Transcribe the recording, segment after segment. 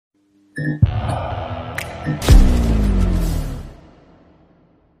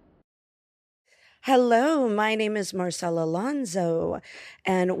Hello, my name is Marcella Alonso,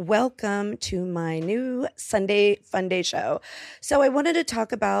 and welcome to my new Sunday Funday show. So, I wanted to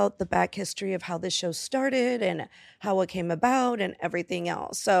talk about the back history of how this show started and how it came about and everything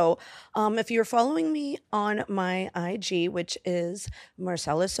else. So, if you're following me on my IG, which is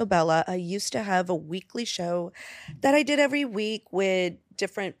Marcella Sobella, I used to have a weekly show that I did every week with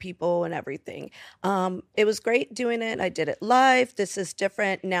different people and everything. It was great doing it. I did it live. This is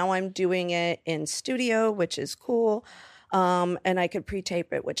different. Now I'm doing it in studio, which is cool. And I could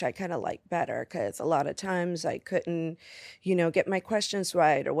pre-tape it, which I kind of like better because a lot of times I couldn't, get my questions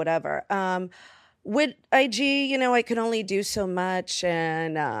right or whatever. With IG, I could only do so much,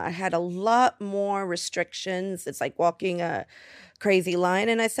 and I had a lot more restrictions. It's like walking a crazy line.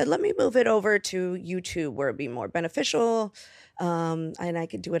 And I said, let me move it over to YouTube where it'd be more beneficial. And I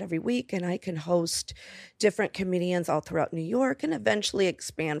could do it every week, and I can host different comedians all throughout New York and eventually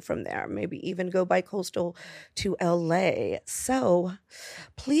expand from there, maybe even go bi-coastal to LA. So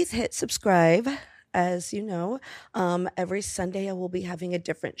please hit subscribe. As you know, every Sunday I will be having a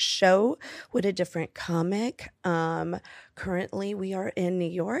different show with a different comic. Currently, we are in New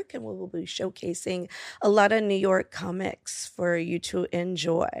York, and we will be showcasing a lot of New York comics for you to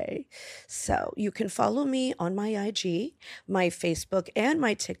enjoy. So you can follow me on my IG, my Facebook, and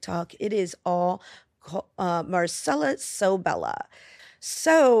my TikTok. It is all Marcella Sobella.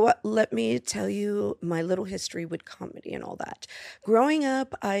 So let me tell you my little history with comedy and all that. Growing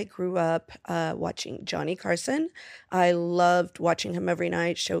up, I grew up watching Johnny Carson. I loved watching him every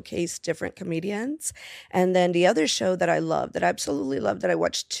night showcase different comedians. And then the other show that I loved, that I absolutely loved, that I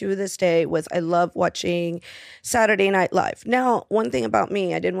watched to this day was I love watching Saturday Night Live. Now, one thing about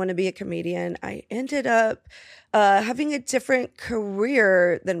me, I didn't want to be a comedian. I ended up having a different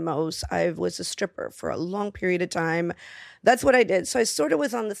career than most. I was a stripper for a long period of time. That's what I did. So I sort of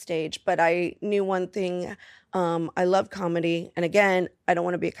was on the stage, but I knew one thing. I love comedy. And again, I don't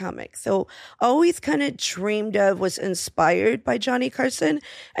want to be a comic. So I always kind of dreamed of, was inspired by Johnny Carson,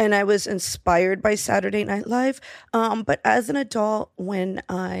 and I was inspired by Saturday Night Live. But as an adult, when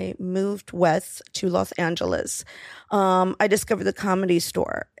I moved west to Los Angeles, I discovered the Comedy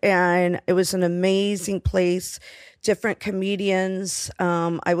Store, and it was an amazing place. Different comedians.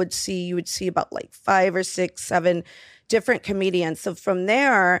 You would see about like 5 or 6, 7 different comedians. So from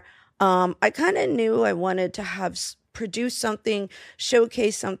there, I kind of knew I wanted to produce something,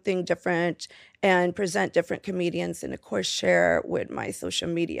 showcase something different, and present different comedians, and of course share with my social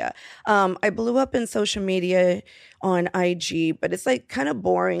media. I blew up in social media on IG, but it's like kind of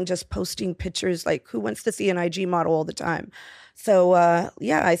boring just posting pictures. Like, who wants to see an IG model all the time? So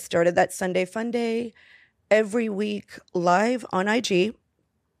I started that Sunday Funday every week live on IG.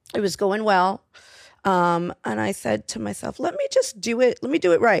 It was going well. And I said to myself, let me just do it. Let me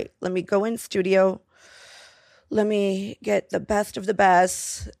do it right. Let me go in studio. Let me get the best of the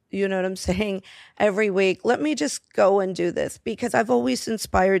best. You know what I'm saying? Every week. Let me just go and do this, because I've always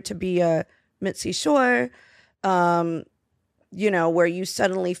inspired to be a Mitzi Shore, where you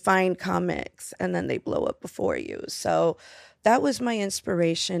suddenly find comics and then they blow up before you. So that was my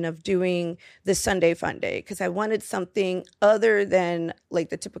inspiration of doing the Sunday Funday, because I wanted something other than like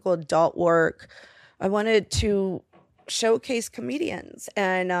the typical adult work. I wanted to showcase comedians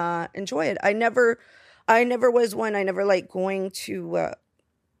and enjoy it. I never was one. I never liked going to.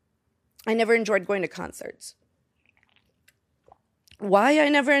 I never enjoyed going to concerts. Why I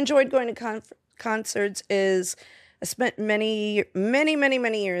never enjoyed going to concerts is I spent many, many, many,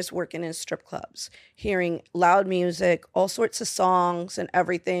 many years working in strip clubs, hearing loud music, all sorts of songs and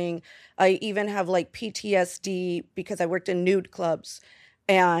everything. I even have like PTSD because I worked in nude clubs.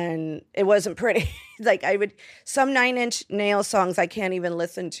 And it wasn't pretty. Like some 9 Inch Nail songs I can't even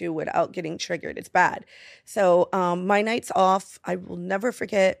listen to without getting triggered. It's bad. So my nights off, I will never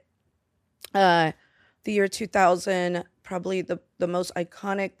forget the year 2000. Probably the most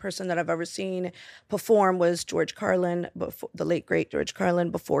iconic person that I've ever seen perform was George Carlin, the late, great George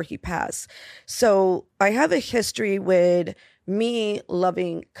Carlin, before he passed. So I have a history with me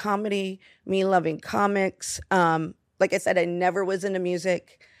loving comedy, me loving comics. Like I said, I never was into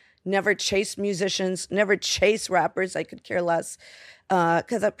music, never chased musicians, never chased rappers. I could care less,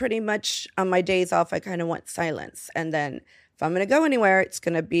 because I pretty much, on my days off, I kind of want silence. And then if I'm going to go anywhere, it's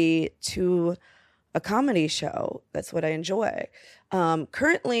going to be to a comedy show. That's what I enjoy.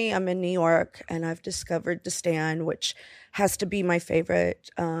 Currently, I'm in New York, and I've discovered The Stand, which has to be my favorite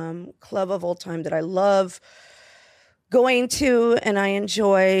club of all time that I love going to, and I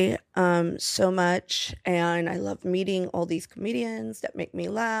enjoy so much, and I love meeting all these comedians that make me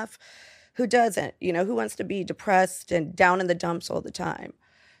laugh. who doesn't? You know, who wants to be depressed and down in the dumps all the time?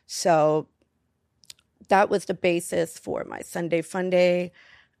 So that was the basis for my Sunday Funday.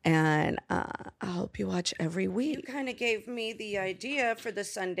 And I hope you watch every week. You kind of gave me the idea for the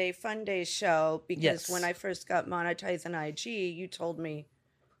Sunday Funday show because when I first got monetized on IG, you told me,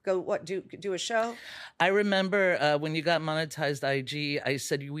 do a show? I remember when you got monetized IG, I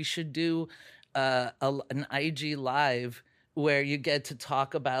said we should do an IG live where you get to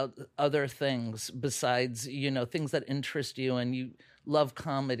talk about other things besides, things that interest you, and you love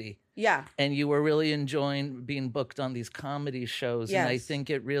comedy. Yeah. And you were really enjoying being booked on these comedy shows. Yes. And I think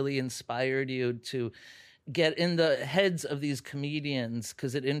it really inspired you to get in the heads of these comedians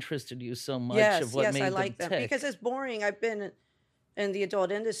because it interested you so much of what made I like them them. tick. Because it's boring. I've been in the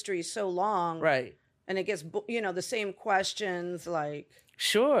adult industry so long. Right. And it gets, the same questions, like...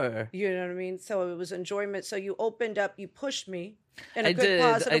 Sure. You know what I mean? So it was enjoyment. So you opened up, you pushed me in a I good, did.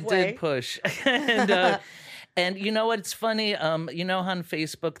 positive way. I did push. And you know what's funny? You know how on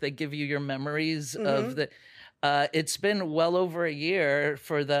Facebook they give you your memories of the... it's been well over a year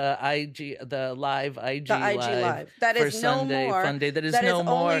for the live IG live. That is Sunday no more. Funday. That is no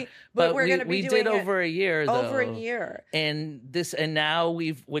more. Only, but we're going to be doing did over a year though. Over a year. And now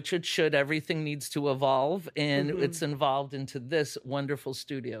which it should, everything needs to evolve, and it's evolved into this wonderful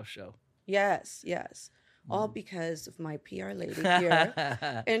studio show. Yes. All because of my PR lady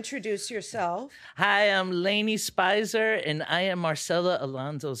here. Introduce yourself. Hi, I'm Lainie Speiser, and I am Marcela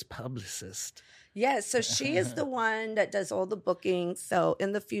Alonso's publicist. Yes, so she is the one that does all the bookings. So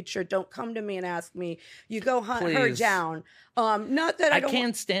in the future, don't come to me and ask me. You go hunt her down. Not that I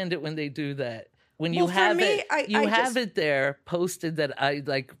can't stand it when they do that. When you have it there posted that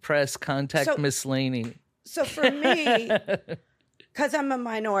I press contact Miss Lainie. So for me, because I'm a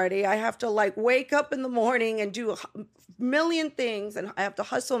minority, I have to wake up in the morning and do a million things, and I have to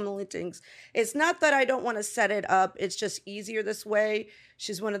hustle a million things. It's not that I don't want to set it up. It's just easier this way.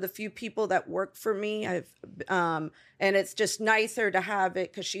 She's one of the few people that work for me. And it's just nicer to have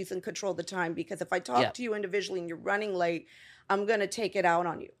it because she's in control of the time. Because if I talk to you individually and you're running late, I'm going to take it out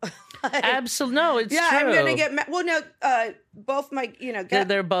on you. Absolutely. No, it's true. I'm going to get mad. Well, no, both my,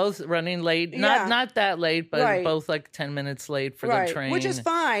 they're both running late. Not that late, but both 10 minutes late for the train. Which is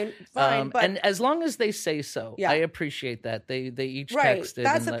fine. But, and as long as they say so, I appreciate that. They each texted.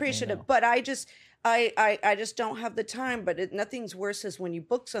 That's and appreciative. Let me know. But I just don't have the time. But nothing's worse is when you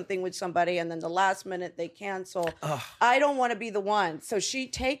book something with somebody and then the last minute they cancel. Ugh. I don't want to be the one. So she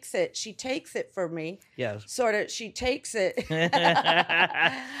takes it. She takes it for me. Yeah. Sort of. She takes it. Take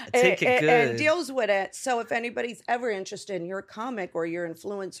it good. And deals with it. So if anybody's ever interested in your comic or your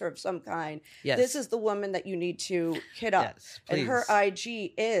influencer of some kind, this is the woman that you need to hit up. Yes, and her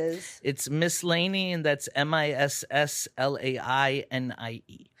IG is... It's Miss Lainie, and that's MISSLAINIE.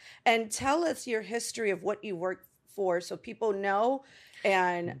 And tell us your history of what you worked for so people know.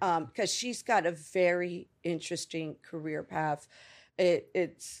 And because she's got a very interesting career path.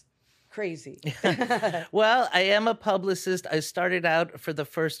 It's crazy. Well, I am a publicist. I started out for the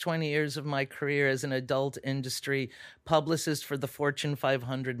first 20 years of my career as an adult industry publicist for the Fortune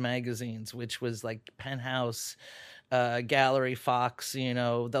 500 magazines, which was Penthouse, Gallery, Fox,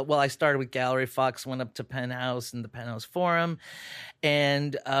 I started with Gallery, Fox, went up to Penthouse and the Penthouse Forum.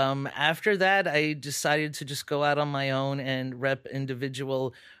 And after that, I decided to just go out on my own and rep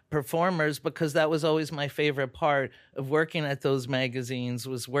individual performers, because that was always my favorite part of working at those magazines,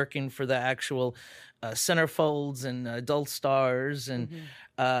 was working for the actual centerfolds and adult stars. And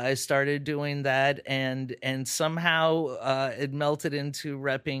I started doing that, and somehow it melted into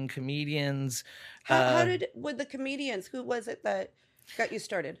repping comedians. How did, with the comedians, who was it that got you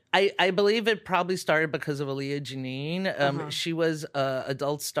started? I believe it probably started because of Aaliyah Janine. She was an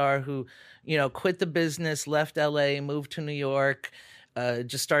adult star who, quit the business, left LA, moved to New York,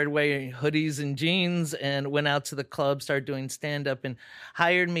 just started wearing hoodies and jeans and went out to the club, started doing stand-up, and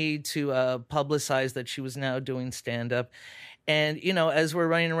hired me to publicize that she was now doing stand-up. And, as we're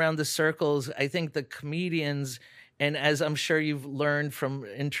running around the circles, I think the comedians... And as I'm sure you've learned from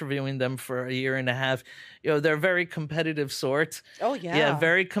interviewing them for a year and a half, they're a very competitive sort. Oh, yeah. Yeah,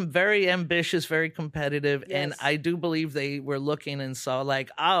 very ambitious, very competitive. Yes. And I do believe they were looking and saw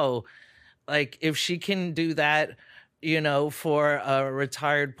if she can do that, for a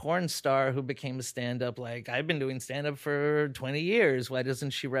retired porn star who became a stand-up, I've been doing stand-up for 20 years. Why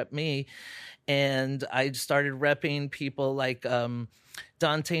doesn't she rep me? And I started repping people like...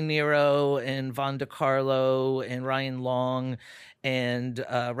 Dante Nero and Von DiCarlo and Ryan Long. And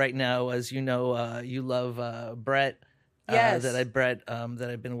right now, as you know, you love Brett. Yes. That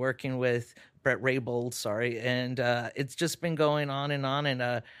I've been working with, Brett Raybold, sorry, and it's just been going on, and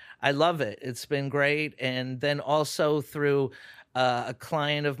I love it. It's been great, and then also through a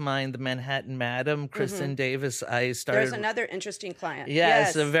client of mine, the Manhattan Madam, Mm-hmm. Kristen Davis, I There's started. another interesting client. Yeah,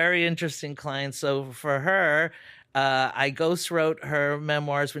 it's a Yes. very interesting client. So for her, I ghost wrote her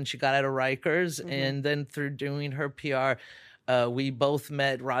memoirs when she got out of Rikers, Mm-hmm. and then through doing her PR, we both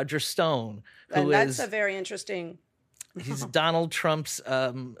met Roger Stone, who And that's a is very interesting. he's Donald Trump's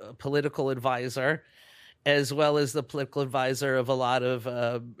political advisor, as well as the political advisor of a lot of,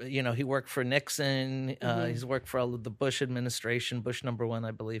 he worked for Nixon. Mm-hmm. He's worked for all of the Bush administration, Bush number one,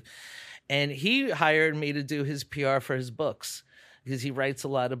 I believe. And he hired me to do his PR for his books because he writes a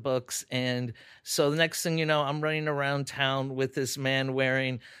lot of books. And so the next thing you know, I'm running around town with this man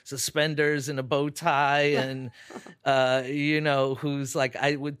wearing suspenders and a bow tie and, who's like,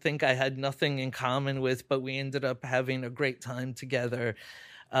 I would think I had nothing in common with, but we ended up having a great time together.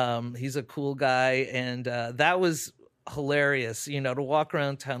 He's a cool guy. And that was hilarious, to walk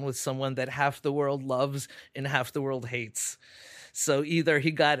around town with someone that half the world loves and half the world hates. So either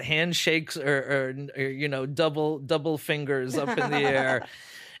he got handshakes or double fingers up in the air.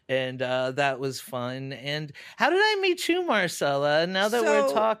 And that was fun. And how did I meet you, Marcella? Now that we're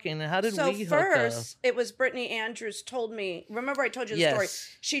So, talking, how did so we hook up? first, it was Brittany Andrews told me. Remember, I told you the story. Yes.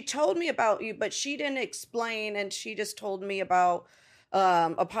 She told me about you, but she didn't explain, and she just told me about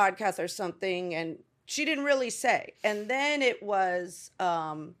a podcast or something, and she didn't really say. And then it was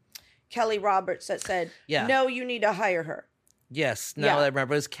Kelly Roberts that said, Yeah. "No, you need to hire her." Yes. Now Yeah. I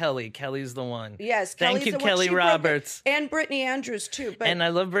remember. It was Kelly. Kelly's the one. Yes, Thank Kelly's you, the one. Kelly She broke it. Roberts. And Brittany Andrews too. But And I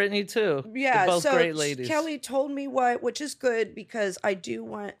love Brittany too. yeah, They're both so great ladies. Kelly told me which is good because I do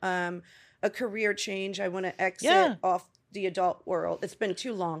want a career change. I want to exit off the adult world. It's been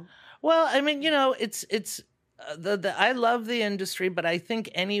too long. Well, I mean, it's I love the industry, but I think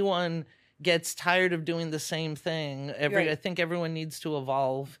anyone gets tired of doing the same thing. Right. I think everyone needs to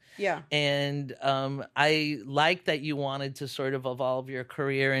evolve. Yeah. And I like that you wanted to sort of evolve your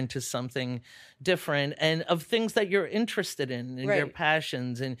career into something different and of things that you're interested in and your Right.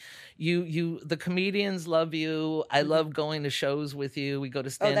 passions. And the comedians love you. I love going to shows with you. We go to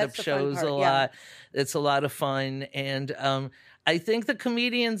stand-up that's the fun shows part, a yeah. lot. It's a lot of fun. And I think the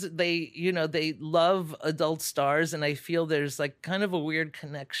comedians, they love adult stars, and I feel there's like kind of a weird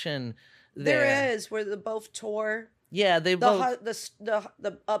connection there. There is where they both tour. Yeah, they both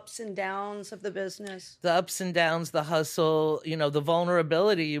The ups and downs of the business. the ups and downs, the hustle, the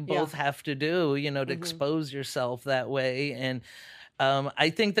vulnerability you both have to do, to expose yourself that way. And I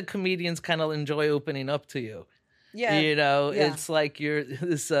think the comedians kind of enjoy opening up to you. Yeah. It's like you're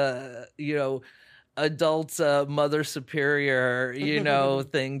this adult mother superior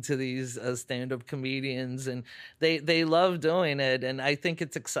thing to these stand-up comedians, and they love doing it, and I think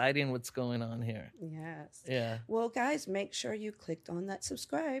it's exciting what's going on here. Yes. Yeah. Well, guys, make sure you clicked on that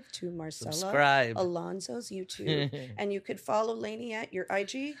subscribe to Marcella Subscribe. Alonso's YouTube. And you could follow Lainie at your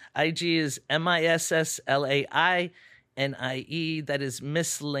IG. IG is MISSLAINIE. That is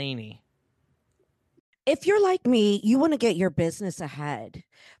Miss Lainie. If you're like me, you want to get your business ahead,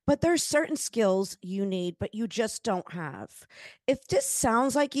 but there's certain skills you need, but you just don't have. If this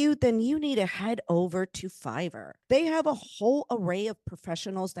sounds like you, then you need to head over to Fiverr. They have a whole array of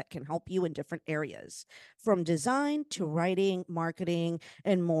professionals that can help you in different areas, from design to writing, marketing,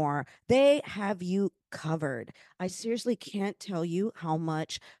 and more. They have you covered. I seriously can't tell you how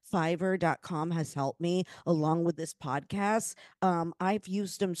much Fiverr.com has helped me along with this podcast. I've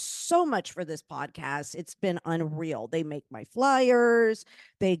used them so much for this podcast. It's been unreal. They make my flyers.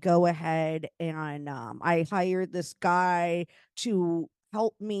 They go ahead and I hired this guy to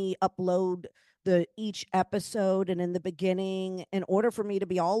help me upload each episode. And in the beginning, in order for me to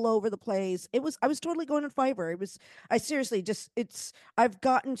be all over the place, I was totally going on Fiverr. I seriously I've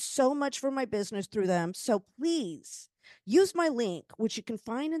gotten so much for my business through them. So please use my link, which you can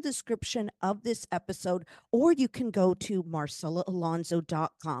find in the description of this episode, or you can go to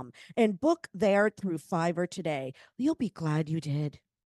marcellaalonso.com and book there through Fiverr today. You'll be glad you did.